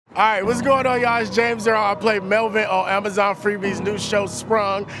right, what's going on, y'all? It's James Earl. I play Melvin on Amazon Freevee's new show,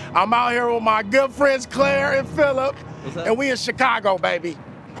 Sprung. I'm out here with my good friends, Claire and Phillip, and we in Chicago, baby.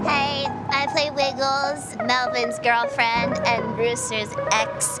 Hey, I play Wiggles, Melvin's girlfriend, and Rooster's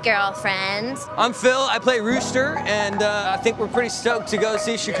ex-girlfriend. I'm Phil, I play Rooster, and I think we're pretty stoked to go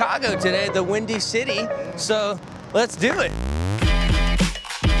see Chicago today, the Windy City, so let's do it.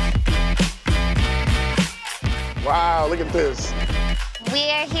 Wow, look at this. We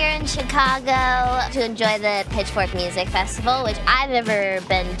are here in Chicago to enjoy the Pitchfork Music Festival, which I've never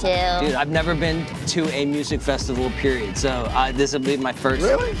been to. Dude, I've never been to a music festival, period, so this will be my first.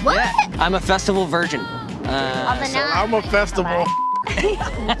 Really? What? Yeah, I'm a festival virgin. I'm a festival.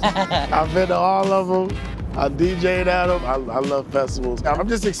 I've been to all of them. I DJ'd at them. I love festivals. I'm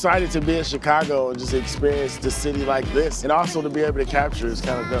just excited to be in Chicago and just experience the city like this, and also to be able to capture is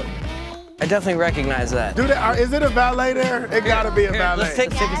kind of dope. I definitely recognize that. Dude, is it a valet there? It gotta be a valet. Let's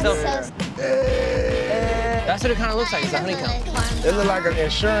take a selfie. Hey. That's what it kind of looks like. It's a honeycomb. It looks like an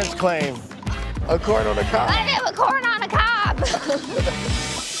insurance claim. A corn on the cob. I have a corn on a cob.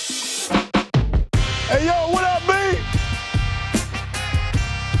 Hey, yo, what up, B?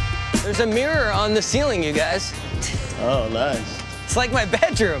 There's a mirror on the ceiling, you guys. Oh, nice. It's like my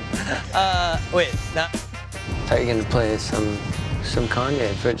bedroom. Wait, no. I thought you were gonna play some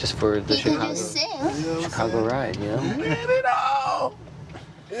Kanye just for the Chicago ride, you know? Man,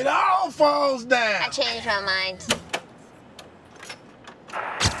 it all falls down. I changed my mind.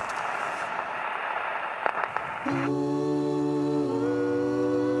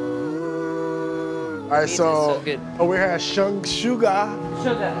 All right, so good. We're here at Shung Sugar.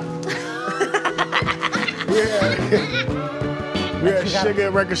 We're at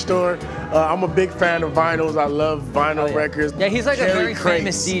Sugar Record Store. I'm a big fan of vinyls. I love vinyl records. Yeah, he's like a very crates.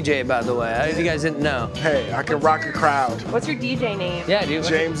 famous DJ, by the way. I don't know if you guys didn't know. Hey, I can rock a crowd. What's your DJ name? Yeah, dude.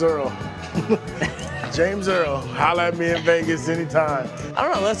 James Earl. James Earl. Holla at me in Vegas anytime. I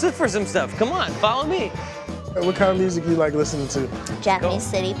don't know. Let's look for some stuff. Come on, follow me. What kind of music you like listening to? Japanese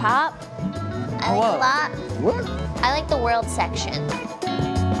city pop. I like a lot. What? I like the world section.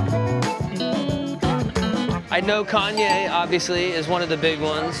 I know Kanye, obviously, is one of the big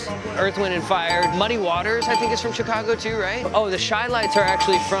ones. Earth, Wind & Fire. Muddy Waters, I think, is from Chicago, too, right? Oh, the Shy Lights are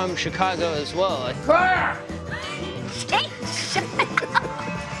actually from Chicago as well. Claire!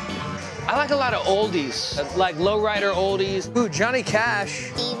 I like a lot of oldies, like lowrider oldies. Ooh, Johnny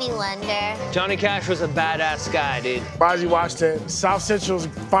Cash. Stevie Wonder. Johnny Cash was a badass guy, dude. Baji Washington, South Central's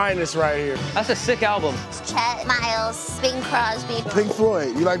finest right here. That's a sick album. Chet Miles, Bing Crosby. Pink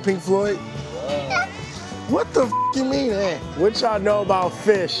Floyd. You like Pink Floyd? Yeah. What the f you mean, man? What y'all know about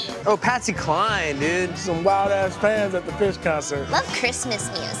Fish? Oh, Patsy Cline, dude. Some wild-ass fans at the Fish concert. Love Christmas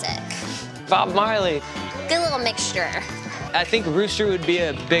music. Bob Marley. Good little mixture. I think Rooster would be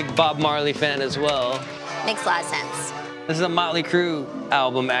a big Bob Marley fan as well. Makes a lot of sense. This is a Motley Crue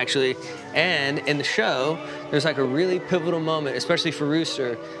album, actually. And in the show, there's like a really pivotal moment, especially for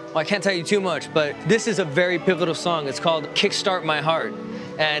Rooster. Well, I can't tell you too much, but this is a very pivotal song. It's called Kickstart My Heart.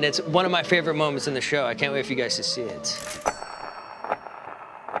 And it's one of my favorite moments in the show. I can't wait for you guys to see it.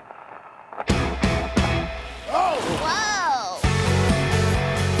 Oh! Whoa!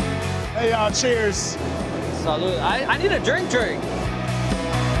 Hey, y'all, cheers. Salud. I need a drink. It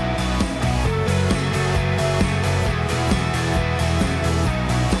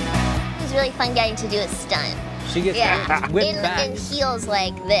was really fun getting to do a stunt. She gets whipped back. In heels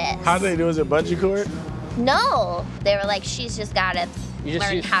like this. How do they do? Is it bungee cord? No. They were like, she's just gotta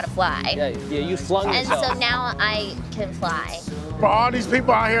learn how to fly. Yeah, you flung And yourself. so now I can fly. For all these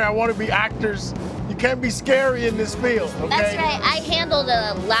people out here that want to be actors, you can't be scary in this field, okay? That's right. I handled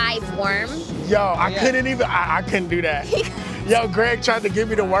a live worm. Yo, I couldn't do that. Yo, Greg tried to give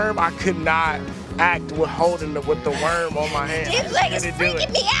me the worm. I could not act with holding with the worm on my hand. It's like, it's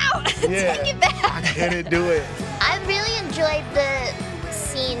freaking me out. Yeah, Take it back. I couldn't do it. I really enjoyed the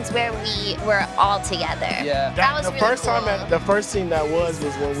scenes where we were all together. Yeah. That was the really first cool. time. The first scene that was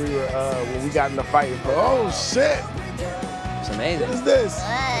when we were when we got in the fight. Oh shit! It's amazing. What is this?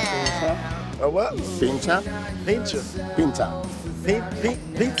 Wow. A what? Pincha. Pincha. Pincha.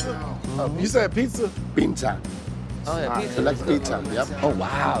 Pizza. Oh, you said pizza? Pincha. Oh, yeah, pizza. Select pizza. Yep. Oh,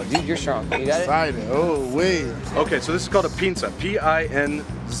 wow. Dude, you're strong. You got it? Excited. Oh, wait. Okay, so this is called a pinza.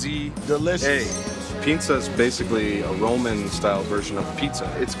 P-I-N-Z-A. Delicious. Pinza is basically a Roman-style version of pizza.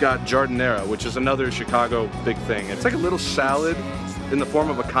 It's got giardiniera, which is another Chicago big thing. It's like a little salad in the form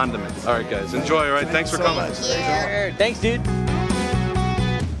of a condiment. All right, guys, enjoy, all right? Thanks for coming. Yeah. Thanks, dude.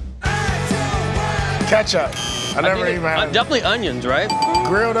 Ketchup. I never even had Definitely onions, right?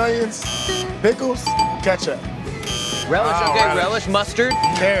 grilled onions, pickles, ketchup. Relish, Oh, okay, relish, mustard.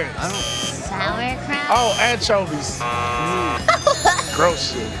 Carrots. Sauerkraut. Oh, anchovies.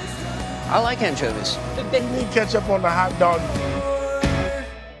 Gross shit. I like anchovies. You need ketchup on the hot dog.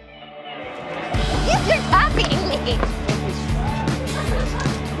 You're copying me.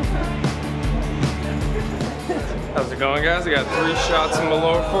 How's it going, guys? I got 3 shots of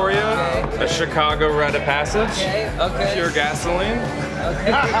malort for you. Okay. A Chicago Rite of Passage. Okay. Pure gasoline.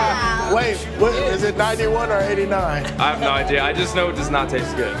 Wait, what, is it 91 or 89? I have no idea. I just know it does not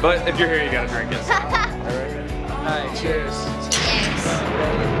taste good. But if you're here, you gotta drink it. All right, cheers.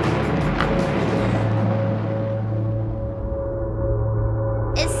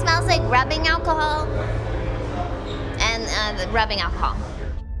 It smells like rubbing alcohol and the rubbing alcohol.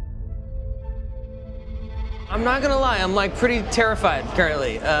 I'm not gonna lie, I'm like pretty terrified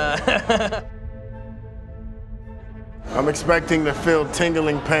currently. I'm expecting to feel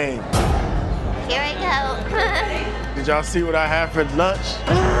tingling pain. Here I go. Did y'all see what I had for lunch?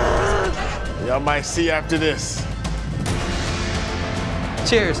 Y'all might see after this.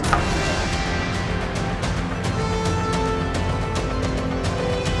 Cheers.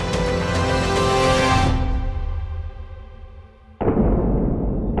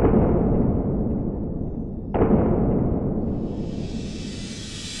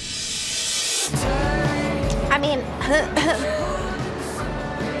 I mean,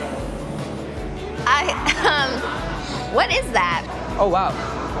 what is that? Oh wow.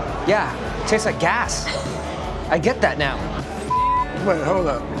 Yeah, tastes like gas. I get that now. Wait, hold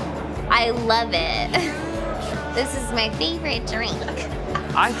up. I love it. This is my favorite drink.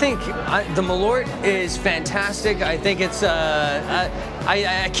 I think the malort is fantastic. I think it's,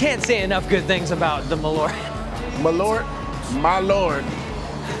 I can't say enough good things about the malort. Malort, my lord.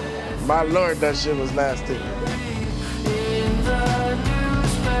 My lord, that shit was nasty.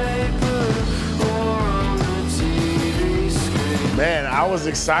 Man, I was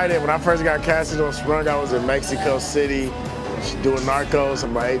excited. When I first got casted on Sprung, I was in Mexico City doing Narcos,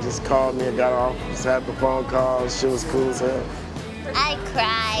 and my agents called me and got off, just had the phone calls. Shit was cool as hell. I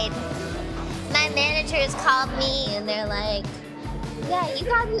cried. My managers called me and they're like, yeah, you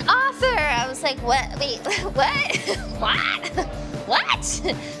got an offer. I was like, what? Wait, what? What? What?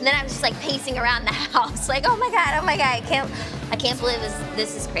 And then I was just like pacing around the house, like, oh my God, I can't believe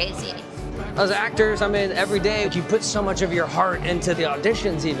this is crazy. As actors, I mean, every day you put so much of your heart into the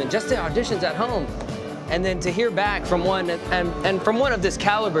auditions, even just the auditions at home, and then to hear back from one and from one of this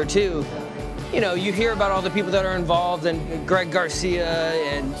caliber too. You know, you hear about all the people that are involved, and Greg Garcia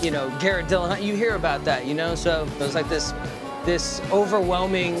and Garret Dillahunt. You hear about that, you know. So it was like this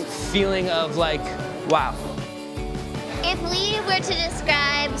overwhelming feeling of like, wow. If we were to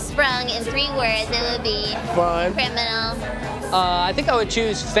describe Sprung in 3 words, it would be Fun. criminal. I think I would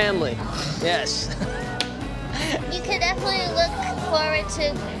choose family. Yes. You could definitely look forward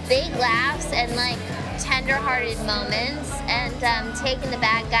to big laughs and like tender-hearted moments and taking the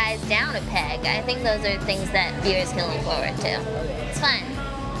bad guys down a peg. I think those are things that viewers can look forward to. It's fun.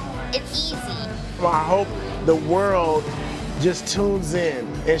 It's easy. Well, I hope the world just tunes in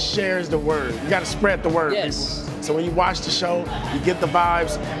and shares the word. You gotta spread the word, Yes. people. So when you watch the show, you get the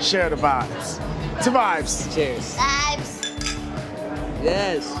vibes, share the vibes. To vibes. Cheers. Vibes.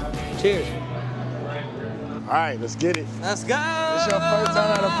 Yes. Cheers. All right, let's get it. Let's go. It's your first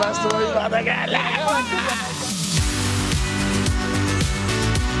time at a festival. You about to get loud.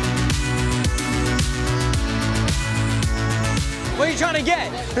 What are you trying to get?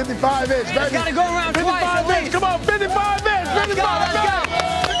 55 inch, baby. Gotta go around twice at 55 inch, least. come on, 55 inch, 55, Let's go.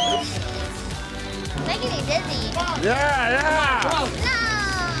 Making me dizzy. Yeah. No.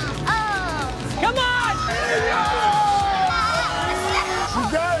 Oh. Come on. You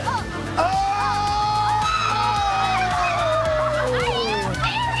got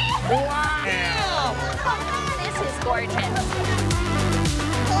it. This is gorgeous.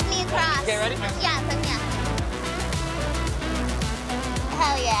 Hold me across. Okay, ready? Yeah.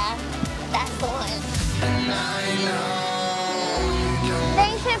 Hell yeah. That's the one.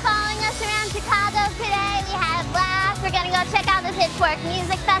 Thanks for following us around Chicago today. We had a blast. We're gonna go check out the Pitchfork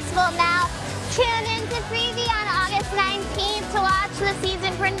Music Festival now. Tune in to Freevee on August 19th to watch the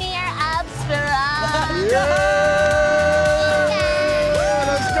season premiere of Sprung.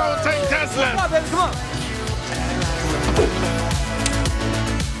 Let's go take Tesla. Come on, baby, come on.